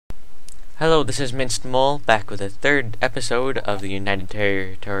Hello, this is Minced Mole, back with a third episode of the United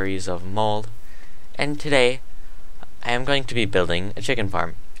Territories of Mold, and today I am going to be building a chicken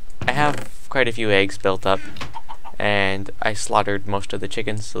farm. I have quite a few eggs built up, and I slaughtered most of the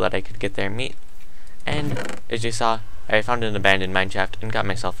chickens so that I could get their meat, and as you saw, I found an abandoned mineshaft and got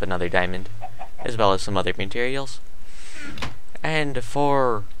myself another diamond, as well as some other materials. And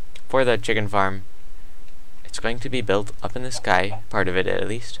for the chicken farm, it's going to be built up in the sky, part of it at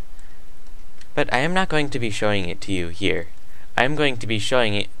least. But I am not going to be showing it to you here. I am going to be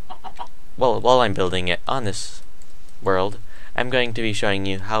showing it, well, while I'm building it on this world, I'm going to be showing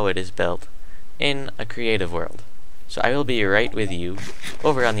you how it is built in a creative world. So I will be right with you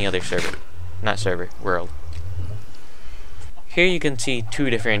over on the other world. Here you can see two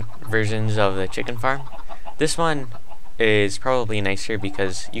different versions of the chicken farm. This one is probably nicer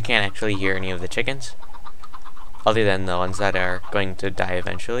because you can't actually hear any of the chickens, other than the ones that are going to die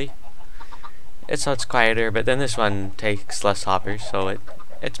eventually. So it's quieter, but then this one takes less hoppers, so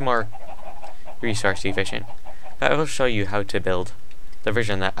it's more resource efficient. But I will show you how to build the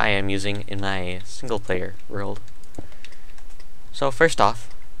version that I am using in my single player world. So first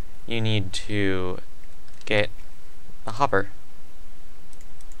off, you need to get a hopper.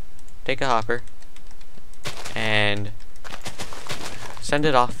 Take a hopper and send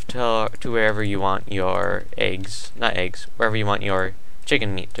it off to wherever you want your wherever you want your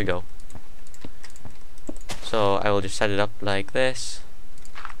chicken meat to go. So I will just set it up like this,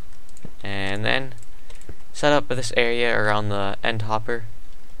 and then set up this area around the end hopper.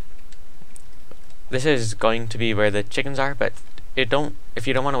 This is going to be where the chickens are, but if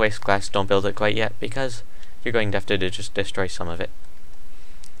you don't want to waste glass, don't build it quite yet, because you're going to have to just destroy some of it.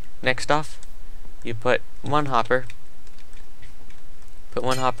 Next off, you put one hopper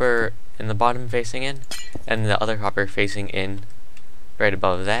in the bottom facing in, and the other hopper facing in right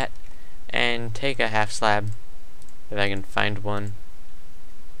above that, and take a half slab, if I can find one.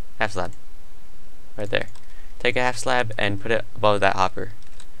 Half slab. Right there. Take a half slab and put it above that hopper.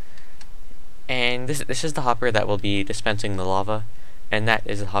 And this is the hopper that will be dispensing the lava, and that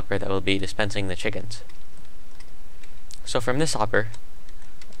is the hopper that will be dispensing the chickens. So from this hopper,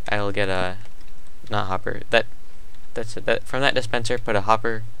 I will get from that dispenser, put a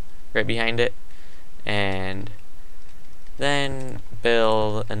hopper right behind it, and then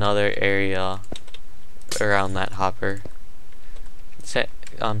build another area around that hopper,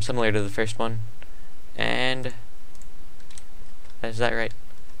 similar to the first one. And is that right?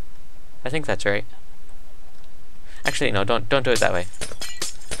 I think that's right. Actually, no, don't do it that way.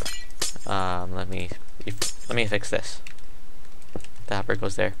 Let me fix this. The hopper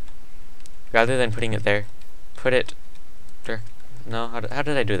goes there. Rather than putting it there, put it there. No, how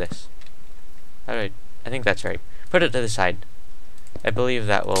did I do this? I think that's right. Put it to the side. I believe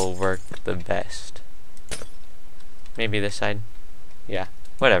that will work the best. Maybe this side? Yeah,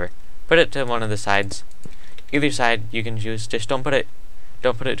 whatever. Put it to one of the sides. Either side you can choose, just don't put it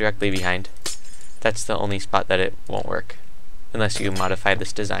directly behind. That's the only spot that it won't work, unless you modify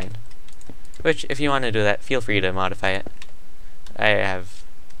this design. Which, if you want to do that, feel free to modify it.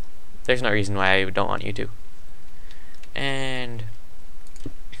 There's no reason why I don't want you to. And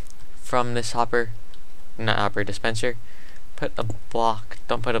from this dispenser, put a block.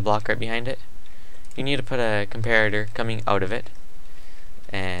 Don't put a block right behind it. You need to put a comparator coming out of it,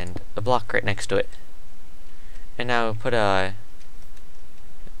 and a block right next to it. And now put a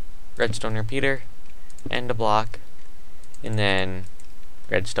redstone repeater and a block, and then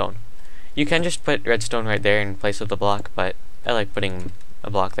redstone. You can just put redstone right there in place of the block, but I like putting a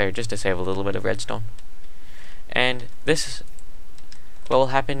block there just to save a little bit of redstone. And what will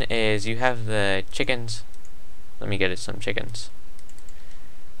happen is you have the chickens. Let me get some chickens.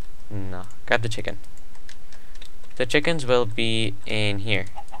 No, grab the chicken. The chickens will be in here.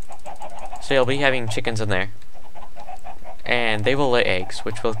 So you'll be having chickens in there. And they will lay eggs,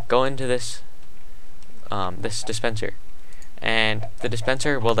 which will go into this dispenser. And the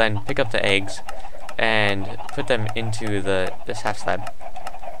dispenser will then pick up the eggs and put them into this half slab.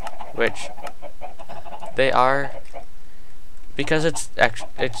 Which they are, because it's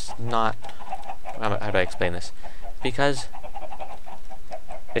not, how do I explain this? Because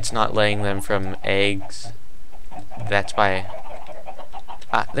it's not laying them from eggs, that's why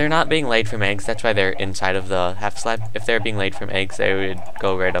they're not being laid from eggs, that's why they're inside of the half slab. If they're being laid from eggs, they would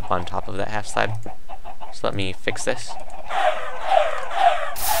go right up on top of that half slab. So let me fix this.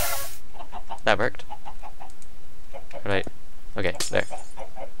 That worked. Right. Okay, there.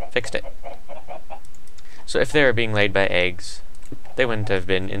 Fixed it. So if they were being laid by eggs, they wouldn't have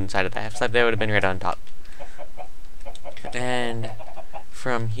been inside of the half slab, they would have been right on top. And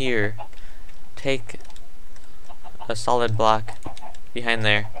from here, take a solid block behind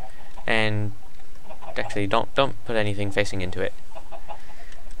there, and actually don't put anything facing into it.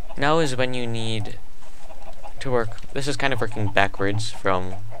 Now is when you need to work. This is kind of working backwards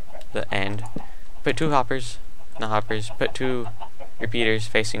from the end. Put two hoppers, not hoppers, put two repeaters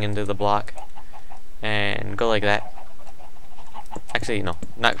facing into the block, and go like that. Actually, no,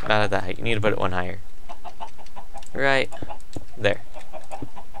 not at that height. You need to put it one higher. Right there.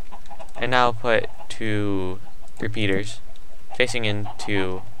 And now put two repeaters facing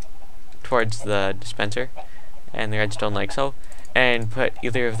into towards the dispenser and the redstone like so, and put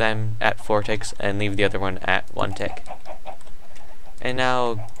either of them at 4 ticks and leave the other one at 1 tick. And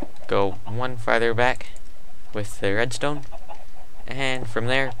now go one farther back with the redstone, and from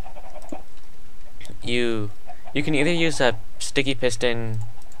there you can either use a sticky piston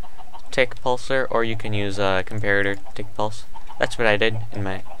tick pulsar, or you can use a comparator tick pulse. That's what I did in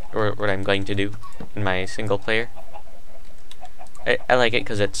my, or what I'm going to do in my single player. I like it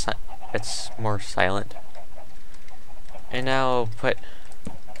because it's more silent. And now put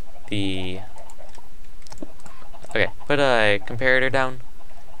a comparator down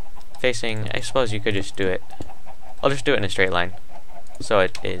facing, I suppose you could just do it, I'll just do it in a straight line so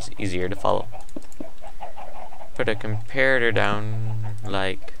it is easier to follow. Put a comparator down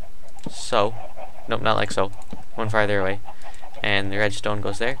like so. Nope, not like so. One farther away. And the redstone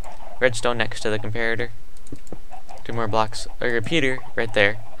goes there. Redstone next to the comparator. 2 more blocks. A repeater right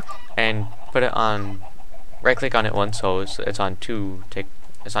there. And put it on, right click on it once so it's on 2 tick,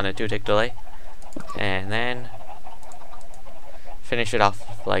 it's on a 2 tick delay. And then finish it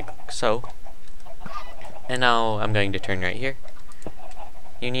off like so. And now I'm going to turn right here.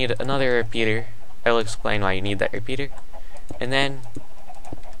 You need another repeater. I will explain why you need that repeater. And then,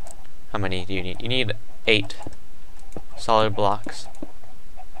 how many do you need? You need 8 solid blocks.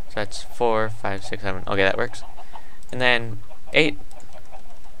 So that's 4, 5, 6, 7. Okay, that works. And then 8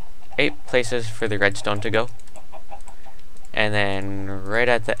 places for the redstone to go. And then right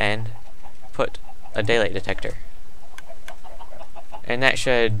at the end, put a daylight detector. And that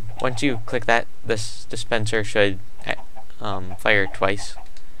should, once you click that, this dispenser should fire twice.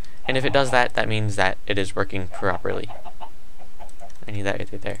 And if it does that, that means that it is working properly. I need that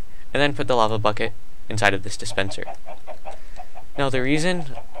right there. And then put the lava bucket inside of this dispenser. Now the reason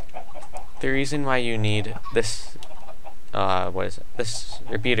why you need this this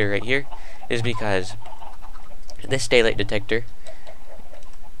repeater right here is because this daylight detector,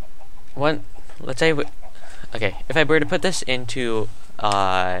 let's say, okay, if I were to put this into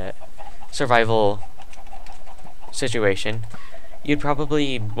a survival situation, you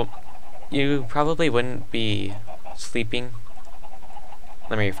probably wouldn't be sleeping.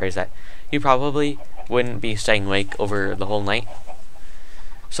 Let me rephrase that. You probably wouldn't be staying awake over the whole night.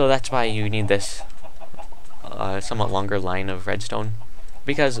 So that's why you need this somewhat longer line of redstone,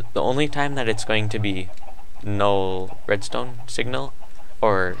 because the only time that it's going to be no redstone signal,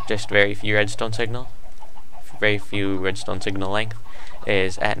 or just very few redstone signal length,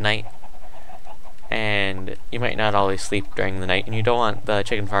 is at night. And you might not always sleep during the night, and you don't want the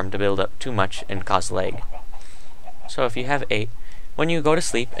chicken farm to build up too much and cause lag. So if you have 8, when you go to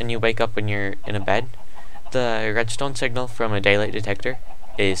sleep and you wake up when you're in a bed, the redstone signal from a daylight detector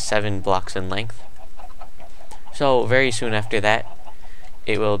is 7 blocks in length. So very soon after that,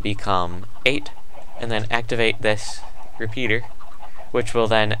 it will become 8, and then activate this repeater, which will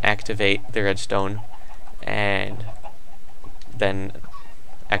then activate the redstone, and then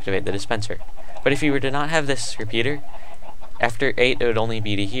activate the dispenser. But if you were to not have this repeater, after 8 it would only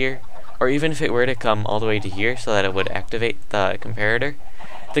be to here, or even if it were to come all the way to here so that it would activate the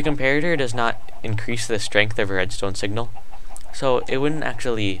comparator does not increase the strength of a redstone signal, so it wouldn't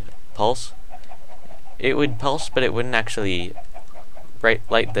actually pulse. It would pulse, but it wouldn't actually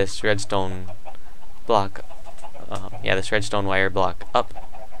light this redstone block, this redstone wire block up,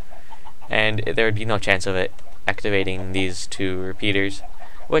 and there would be no chance of it activating these 2 repeaters,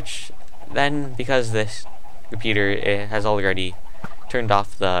 which then, because this repeater has already turned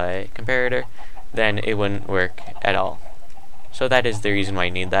off the comparator, then it wouldn't work at all. So that is the reason why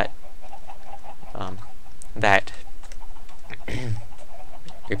you need that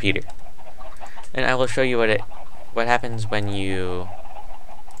repeater. And I will show you what happens when you...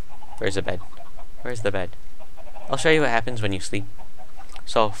 Where's the bed? Where's the bed? I'll show you what happens when you sleep.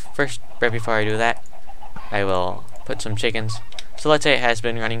 So first, right before I do that, I will put some chickens. So let's say it has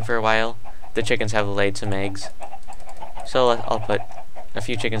been running for a while. The chickens have laid some eggs. So I'll put a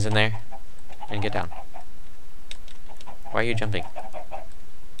few chickens in there and get down. Why are you jumping?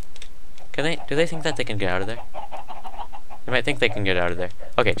 Do they think that they can get out of there? They might think they can get out of there.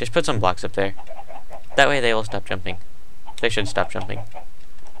 Okay, just put some blocks up there. That way they will stop jumping. They should stop jumping.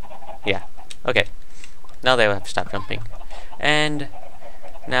 Yeah. Okay. Now they will have to stop jumping. And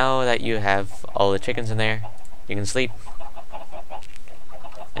now that you have all the chickens in there, you can sleep.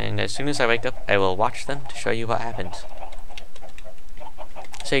 And as soon as I wake up, I will watch them to show you what happens.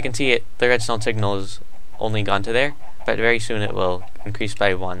 So you can see it, the redstone signal is only gone to there, but very soon it will increase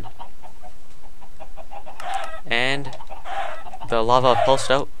by 1. And the lava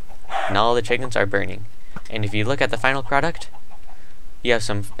pulsed out, and all the chickens are burning. And if you look at the final product, you have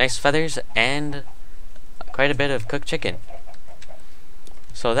some nice feathers and quite a bit of cooked chicken.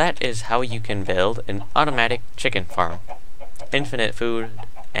 So that is how you can build an automatic chicken farm. Infinite food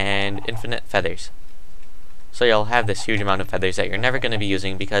and infinite feathers. So you'll have this huge amount of feathers that you're never going to be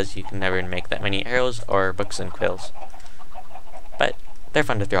using because you can never make that many arrows or books and quills. But they're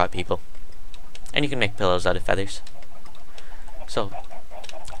fun to throw at people. And you can make pillows out of feathers. So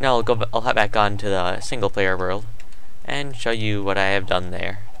now I'll hop back on to the single player world and show you what I have done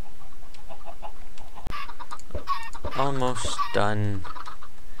there. Almost done.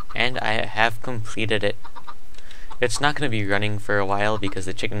 And I have completed it. It's not going to be running for a while because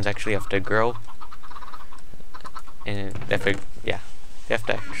the chickens actually have to grow. And they have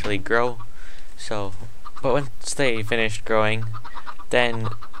to actually grow. So, but once they finish growing, then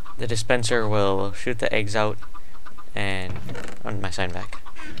the dispenser will shoot the eggs out and on my sign back.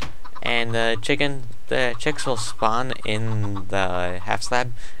 And the chicks will spawn in the half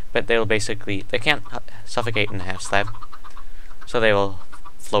slab, but they can't suffocate in the half slab. So they will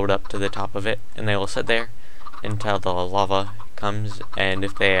float up to the top of it, and they will sit there until the lava comes, and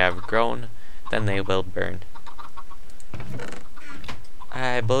if they have grown, then they will burn.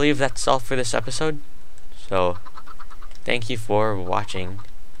 I believe that's all for this episode, so thank you for watching,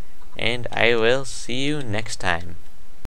 and I will see you next time.